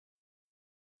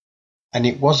And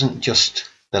it wasn't just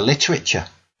the literature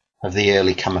of the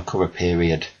early Kamakura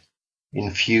period,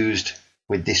 infused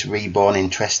with this reborn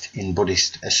interest in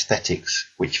Buddhist aesthetics,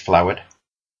 which flowered.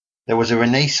 There was a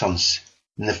renaissance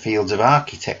in the fields of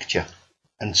architecture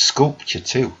and sculpture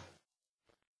too.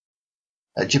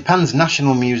 At Japan's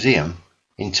National Museum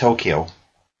in Tokyo,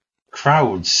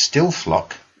 crowds still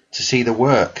flock to see the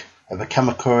work of a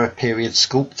Kamakura period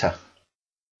sculptor,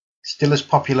 still as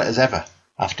popular as ever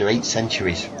after 8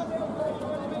 centuries.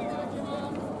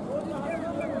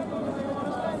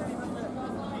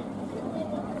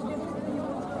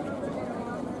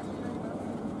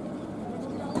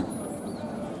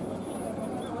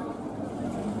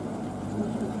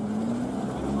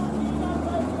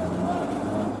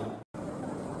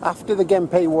 After the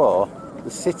Genpei War,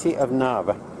 the city of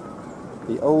Nara,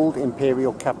 the old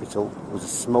imperial capital, was a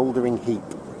smouldering heap.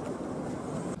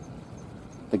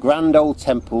 The grand old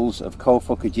temples of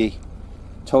Kofukuji,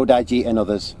 Todaiji and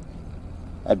others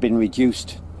had been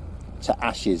reduced to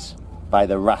ashes by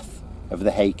the wrath of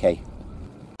the Heikei.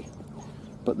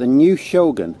 But the new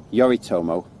shogun,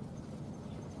 Yoritomo,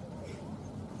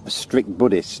 a strict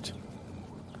Buddhist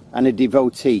and a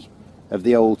devotee of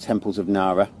the old temples of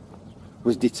Nara,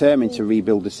 was determined to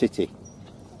rebuild the city.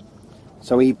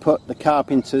 So he put the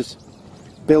carpenters,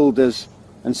 builders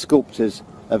and sculptors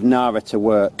of Nara to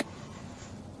work.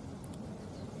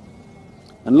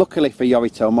 And luckily for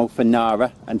Yoritomo, for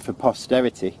Nara and for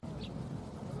posterity,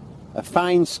 a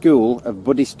fine school of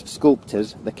Buddhist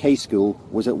sculptors, the Kei school,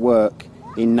 was at work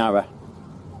in Nara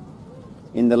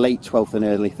in the late 12th and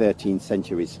early 13th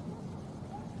centuries.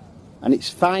 And its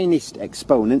finest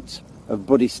exponent of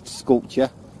Buddhist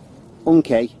sculpture,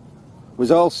 Unkei, was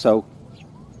also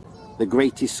the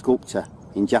greatest sculptor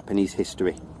in Japanese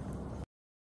history.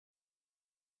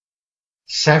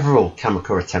 Several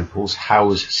Kamakura temples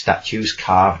house statues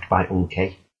carved by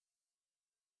Unkei.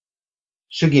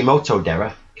 Sugimoto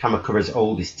Dera, Kamakura's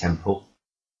oldest temple,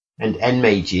 and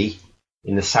Enmei-ji,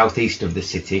 in the southeast of the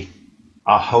city,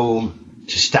 are home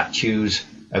to statues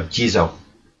of Jizo,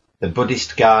 the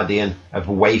Buddhist guardian of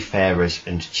wayfarers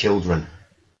and children.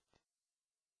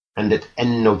 And at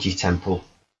Enno-ji temple,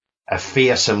 a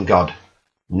fearsome god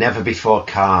never before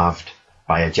carved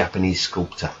by a Japanese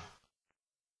sculptor.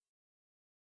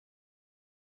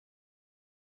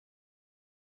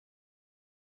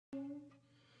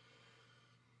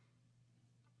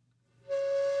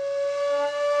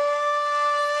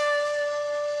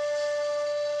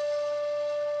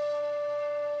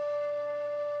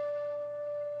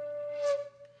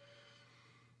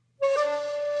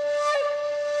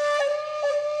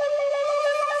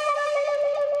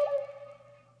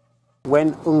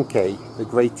 When Unkei, the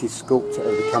greatest sculptor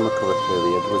of the Kamakura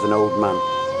period, was an old man,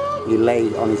 he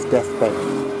lay on his deathbed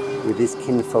with his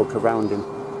kinfolk around him,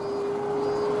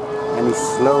 and he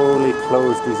slowly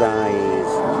closed his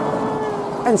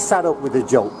eyes and sat up with a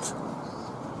jolt.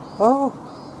 "Oh,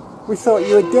 we thought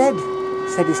you were dead,"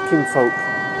 said his kinfolk.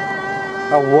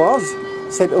 "I was,"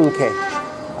 said Unkei.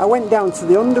 "I went down to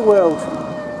the underworld.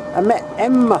 I met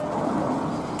Enmei,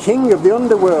 king of the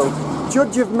underworld,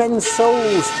 judge of men's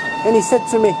souls. And he said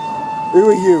to me, 'Who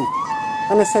are you?'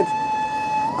 And I said,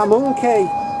 'I'm Unkei.'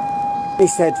 He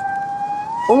said,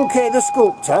 'Unkei the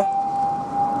sculptor?'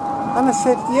 And I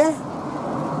said, 'Yeah.'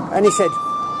 And he said,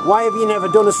 'Why have you never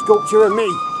done a sculpture of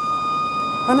me?'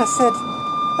 And I said,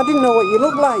 'I didn't know what you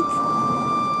looked like.'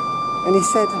 And he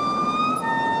said,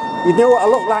 'You know what I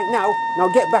look like now? Now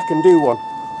get back and do one.'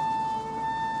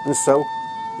 And so,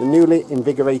 the newly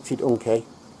invigorated Unkei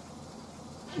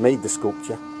made the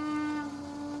sculpture,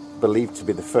 believed to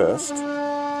be the first,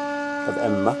 of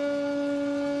Enmei,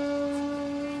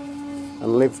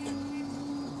 and lived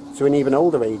to an even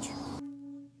older age.